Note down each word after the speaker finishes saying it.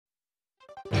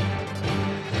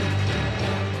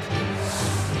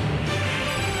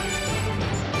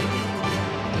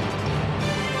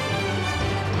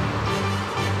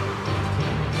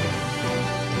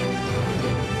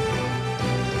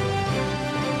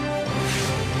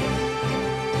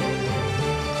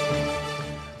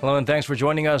Hello and thanks for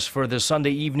joining us for the Sunday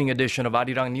evening edition of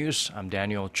Arirang News. I'm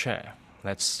Daniel Choy.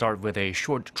 Let's start with a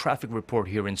short traffic report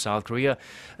here in South Korea.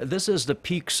 This is the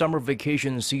peak summer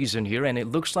vacation season here, and it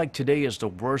looks like today is the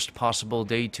worst possible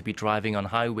day to be driving on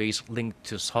highways linked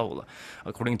to Seoul.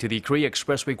 According to the Korea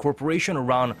Expressway Corporation,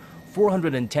 around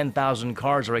 410,000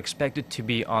 cars are expected to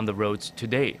be on the roads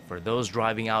today. For those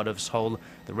driving out of Seoul,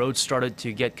 the roads started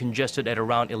to get congested at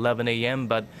around 11 a.m.,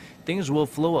 but things will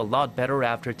flow a lot better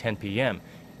after 10 p.m.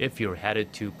 If you're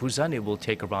headed to Busan, it will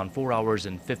take around 4 hours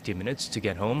and 50 minutes to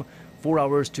get home, 4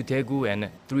 hours to Daegu, and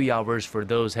 3 hours for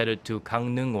those headed to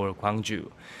Gangneung or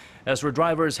Gwangju. As for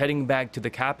drivers heading back to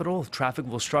the capital, traffic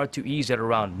will start to ease at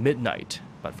around midnight.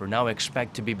 But for now,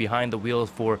 expect to be behind the wheel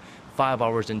for 5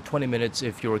 hours and 20 minutes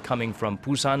if you're coming from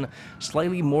Busan,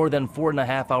 slightly more than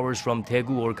 4.5 hours from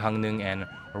Daegu or Gangneung, and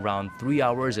around 3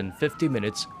 hours and 50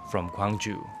 minutes from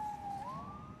Gwangju.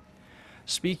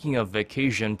 Speaking of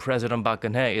vacation, President Park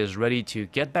Geun-hye is ready to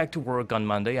get back to work on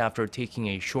Monday after taking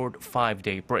a short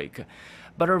 5-day break.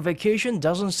 But her vacation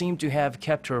doesn't seem to have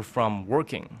kept her from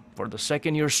working. For the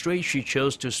second year straight, she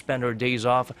chose to spend her days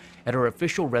off at her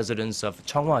official residence of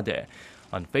Cheongwade.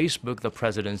 On Facebook, the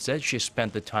president said she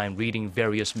spent the time reading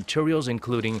various materials,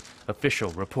 including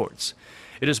official reports.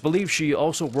 It is believed she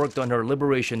also worked on her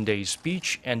Liberation Day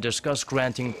speech and discussed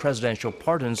granting presidential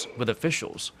pardons with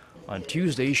officials. On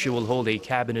Tuesday, she will hold a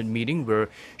cabinet meeting where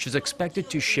she's expected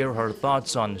to share her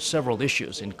thoughts on several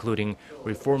issues, including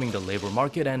reforming the labor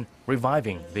market and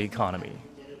reviving the economy.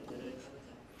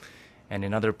 And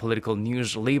in other political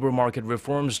news, labor market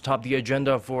reforms top the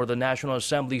agenda for the National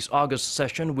Assembly's August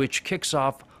session, which kicks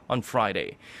off on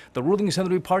Friday. The ruling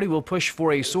Saenuri Party will push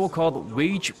for a so-called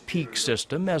wage peak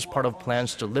system as part of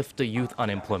plans to lift the youth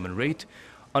unemployment rate.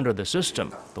 Under the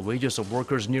system, the wages of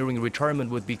workers nearing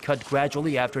retirement would be cut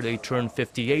gradually after they turn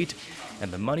 58, and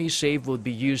the money saved would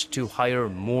be used to hire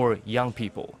more young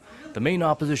people. The main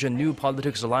opposition New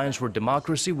Politics Alliance for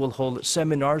Democracy will hold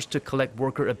seminars to collect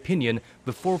worker opinion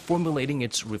before formulating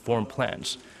its reform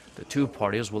plans. The two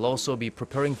parties will also be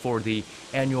preparing for the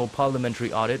annual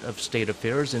parliamentary audit of state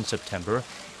affairs in September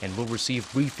and will receive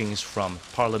briefings from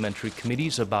parliamentary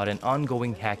committees about an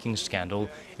ongoing hacking scandal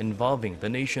involving the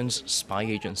nation's spy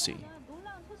agency.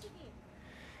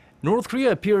 North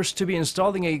Korea appears to be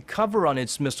installing a cover on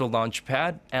its missile launch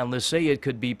pad. Analysts say it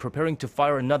could be preparing to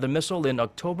fire another missile in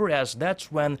October, as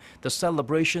that's when the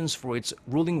celebrations for its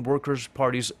ruling Workers'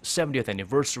 Party's 70th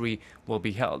anniversary will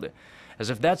be held.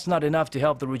 As if that's not enough to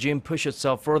help the regime push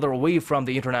itself further away from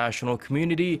the international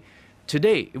community,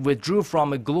 today it withdrew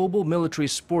from a global military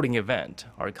sporting event.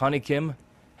 Our Connie Kim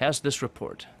has this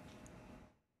report.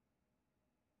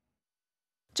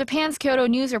 Japan's Kyodo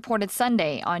News reported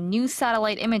Sunday on new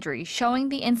satellite imagery showing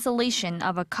the installation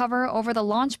of a cover over the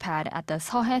launch pad at the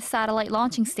Seoul Satellite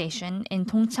Launching Station in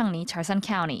Dongchangni, Cheollsan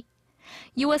County.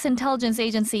 U.S. intelligence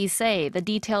agencies say the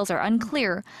details are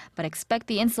unclear, but expect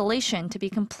the installation to be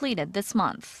completed this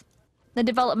month. The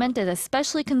development is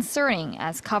especially concerning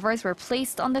as covers were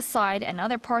placed on the side and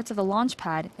other parts of the launch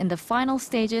pad in the final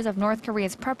stages of North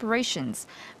Korea's preparations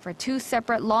for two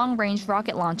separate long-range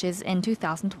rocket launches in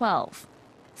 2012.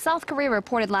 South Korea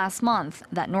reported last month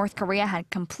that North Korea had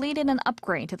completed an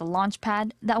upgrade to the launch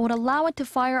pad that would allow it to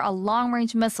fire a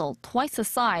long-range missile twice the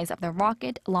size of the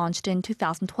rocket launched in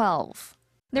 2012.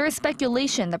 There is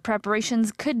speculation the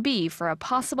preparations could be for a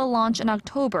possible launch in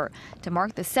October to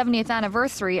mark the 70th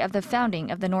anniversary of the founding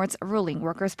of the North's ruling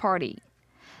Workers' Party.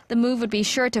 The move would be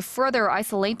sure to further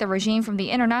isolate the regime from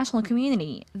the international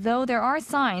community, though there are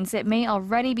signs it may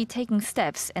already be taking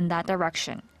steps in that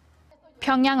direction.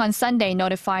 Pyongyang on Sunday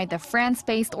notified the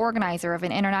France-based organizer of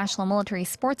an international military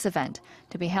sports event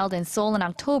to be held in Seoul in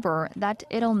October that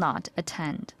it'll not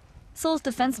attend. Seoul's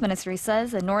defense ministry says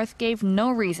the North gave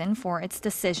no reason for its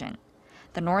decision.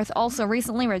 The North also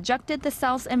recently rejected the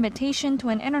South's invitation to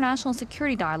an international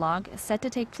security dialogue set to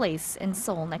take place in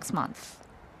Seoul next month.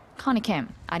 Connie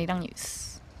Kim, Arirang News.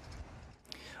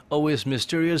 Always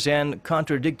mysterious and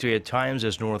contradictory at times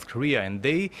as North Korea, and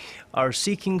they are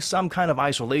seeking some kind of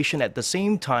isolation. At the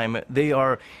same time, they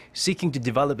are seeking to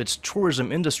develop its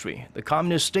tourism industry. The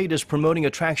communist state is promoting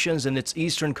attractions in its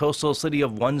eastern coastal city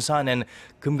of Wonsan and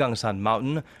Kumgangsan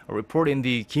Mountain. A report in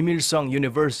the Kim Il-sung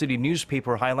University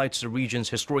newspaper highlights the region's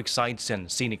historic sites and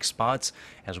scenic spots,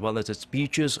 as well as its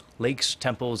beaches, lakes,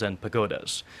 temples, and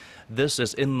pagodas. This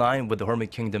is in line with the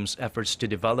Hermit Kingdom's efforts to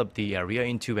develop the area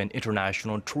into an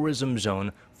international tourism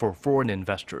zone for foreign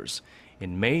investors.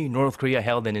 In May, North Korea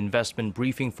held an investment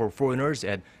briefing for foreigners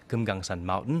at Kumgangsan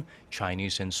Mountain.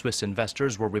 Chinese and Swiss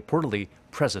investors were reportedly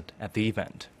present at the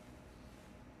event.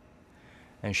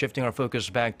 And shifting our focus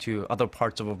back to other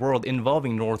parts of the world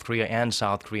involving North Korea and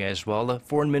South Korea as well,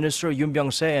 Foreign Minister Yoon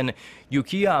Byung-se and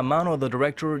Yukiya Amano, the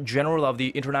Director General of the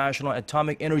International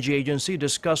Atomic Energy Agency,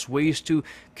 discussed ways to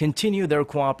continue their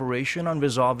cooperation on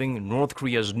resolving North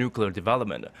Korea's nuclear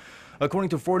development. According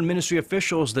to Foreign Ministry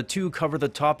officials, the two covered the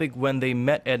topic when they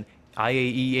met at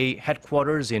IAEA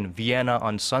headquarters in Vienna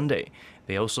on Sunday.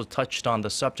 They also touched on the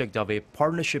subject of a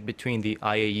partnership between the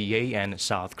IAEA and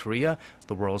South Korea,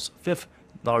 the world's fifth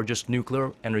largest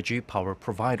nuclear energy power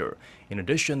provider. In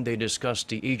addition, they discussed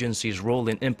the agency's role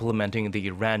in implementing the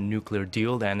Iran nuclear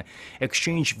deal and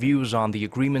exchanged views on the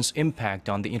agreement's impact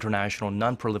on the international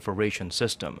non-proliferation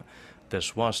system.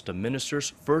 This was the minister's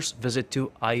first visit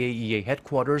to IAEA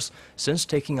headquarters since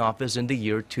taking office in the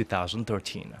year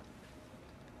 2013.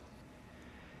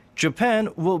 Japan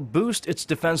will boost its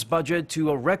defense budget to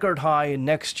a record high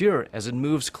next year as it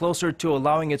moves closer to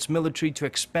allowing its military to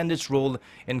expand its role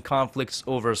in conflicts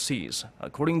overseas.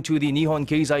 According to the Nihon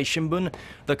Keizai Shimbun,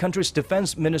 the country's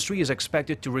defense ministry is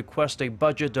expected to request a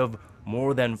budget of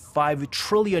more than 5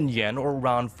 trillion yen, or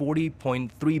around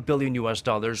 $40.3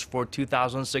 billion for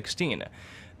 2016.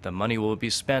 The money will be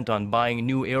spent on buying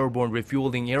new airborne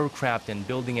refueling aircraft and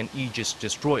building an Aegis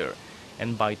destroyer.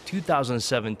 And by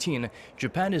 2017,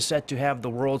 Japan is set to have the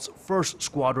world's first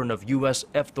squadron of U.S.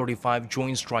 F-35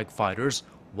 Joint Strike Fighters,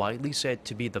 widely said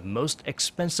to be the most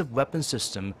expensive weapon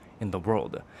system in the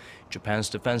world. Japan's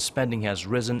defense spending has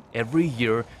risen every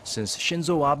year since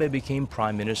Shinzo Abe became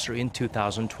prime minister in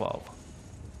 2012.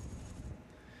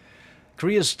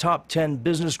 Korea's top 10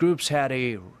 business groups had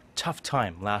a tough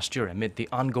time last year amid the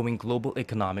ongoing global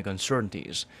economic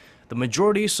uncertainties. The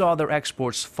majority saw their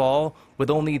exports fall, with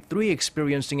only 3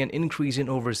 experiencing an increase in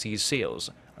overseas sales.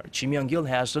 Our Chi Myung-gil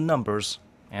has the numbers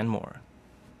and more.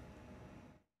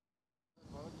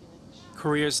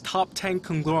 Korea's top 10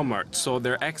 conglomerates saw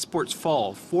their exports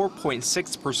fall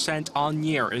 4.6%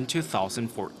 on-year in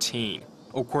 2014.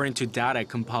 According to data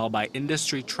compiled by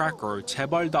industry tracker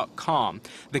Chaebol.com,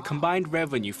 the combined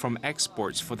revenue from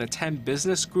exports for the 10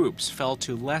 business groups fell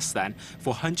to less than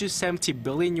 $470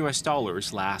 billion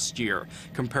last year,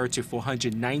 compared to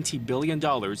 $490 billion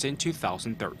in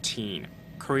 2013.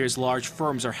 Korea's large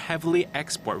firms are heavily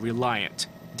export-reliant.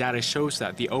 Data shows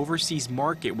that the overseas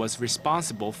market was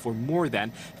responsible for more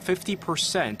than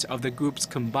 50% of the group's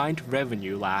combined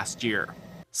revenue last year.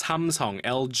 Samsung,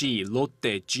 LG,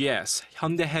 Lotte, GS,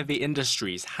 Hyundai Heavy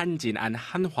Industries, Hanjin, and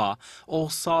Hanwha all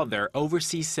saw their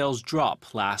overseas sales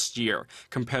drop last year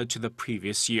compared to the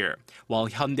previous year, while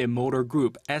Hyundai Motor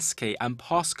Group, SK, and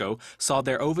POSCO saw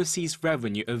their overseas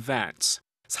revenue advance.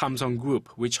 Samsung Group,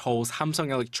 which holds Samsung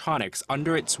Electronics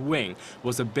under its wing,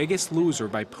 was the biggest loser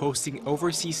by posting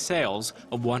overseas sales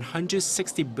of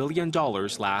 $160 billion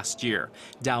last year,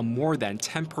 down more than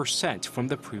 10% from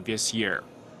the previous year.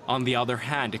 On the other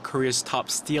hand, Korea's top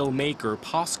steel maker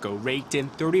POSCO raked in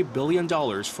 $30 billion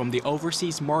from the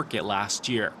overseas market last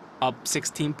year, up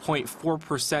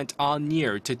 16.4%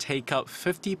 on-year to take up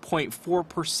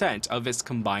 50.4% of its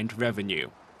combined revenue.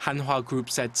 Hanwha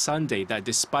Group said Sunday that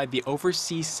despite the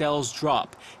overseas sales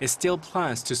drop, it still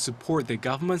plans to support the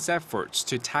government's efforts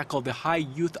to tackle the high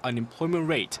youth unemployment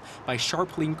rate by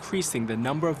sharply increasing the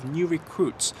number of new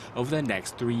recruits over the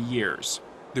next 3 years.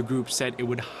 The group said it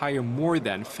would hire more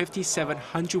than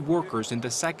 5,700 workers in the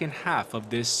second half of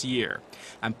this year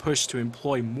and push to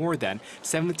employ more than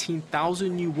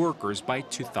 17,000 new workers by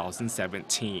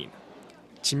 2017.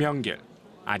 Chi Myung-gil,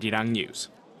 Arirang News.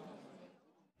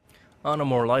 On a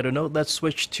more lighter note, let's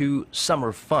switch to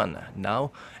summer fun now.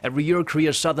 Every year,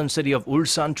 Korea's southern city of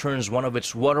Ulsan turns one of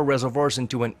its water reservoirs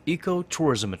into an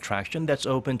eco-tourism attraction that's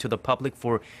open to the public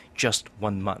for just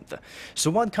 1 month.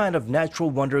 So what kind of natural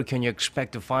wonder can you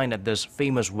expect to find at this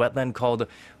famous wetland called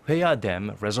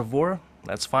Hwaeya Reservoir?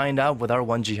 Let's find out with our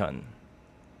Won Ji-hyun.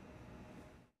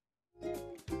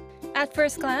 At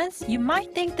first glance, you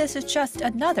might think this is just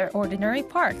another ordinary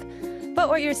park. But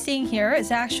what you're seeing here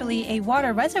is actually a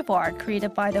water reservoir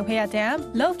created by the Hwaeya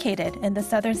Dam, located in the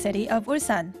southern city of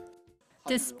Ulsan.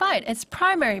 Despite its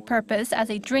primary purpose as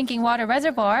a drinking water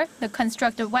reservoir, the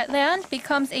constructed wetland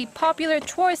becomes a popular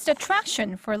tourist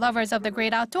attraction for lovers of the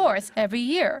great outdoors every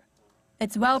year.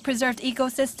 Its well-preserved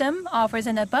ecosystem offers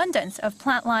an abundance of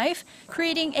plant life,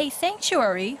 creating a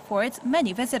sanctuary for its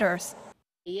many visitors.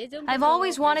 I've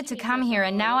always wanted to come here,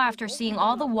 and now after seeing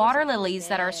all the water lilies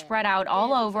that are spread out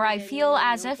all over, I feel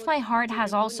as if my heart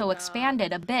has also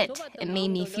expanded a bit. It made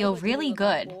me feel really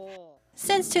good.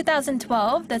 Since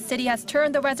 2012, the city has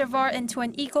turned the reservoir into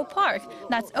an eco-park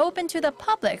that's open to the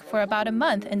public for about a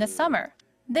month in the summer.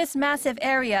 This massive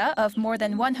area of more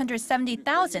than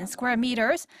 170,000 square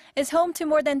meters is home to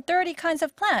more than 30 kinds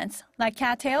of plants, like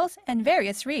cattails and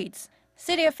various reeds.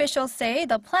 City officials say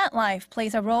the plant life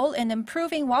plays a role in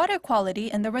improving water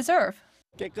quality in the reserve.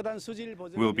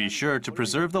 We'll be sure to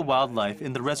preserve the wildlife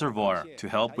in the reservoir to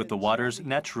help with the water's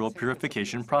natural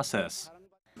purification process.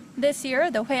 This year,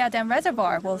 the Hwea Dam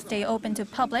Reservoir will stay open to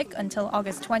public until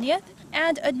August 20th,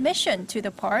 and admission to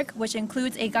the park, which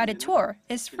includes a guided tour,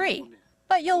 is free.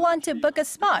 But you'll want to book a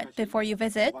spot before you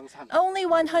visit. Only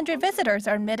 100 visitors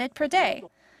are admitted per day.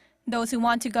 Those who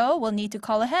want to go will need to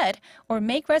call ahead or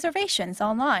make reservations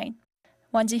online.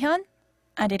 Won Ji-hyun,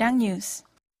 Arirang News.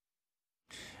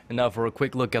 And now for a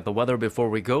quick look at the weather before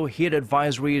we go. Heat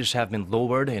advisories have been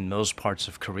lowered in most parts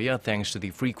of Korea thanks to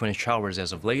the frequent showers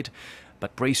as of late.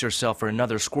 But brace yourself for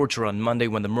another scorcher on Monday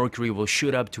when the mercury will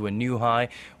shoot up to a new high,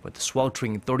 with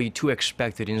sweltering 32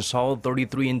 expected in Seoul,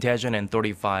 33 in Daejeon, and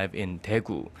 35 in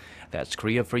Daegu. That's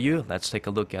Korea for you. Let's take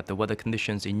a look at the weather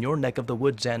conditions in your neck of the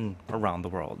woods and around the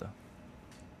world.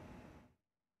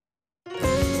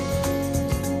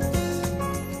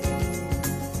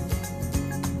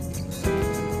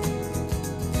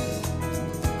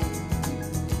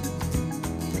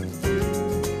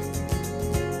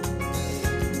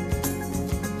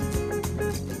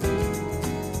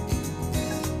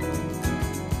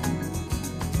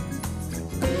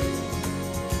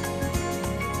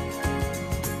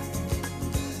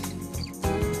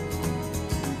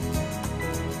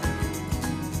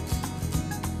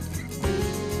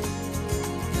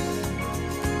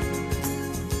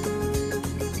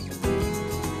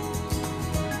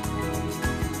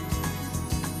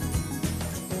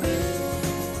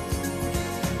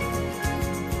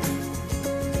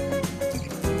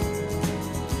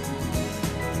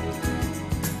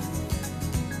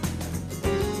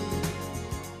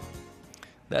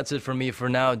 That's it from me for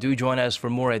now. Do join us for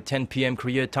more at 10 p.m.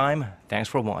 Korea time. Thanks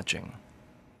for watching.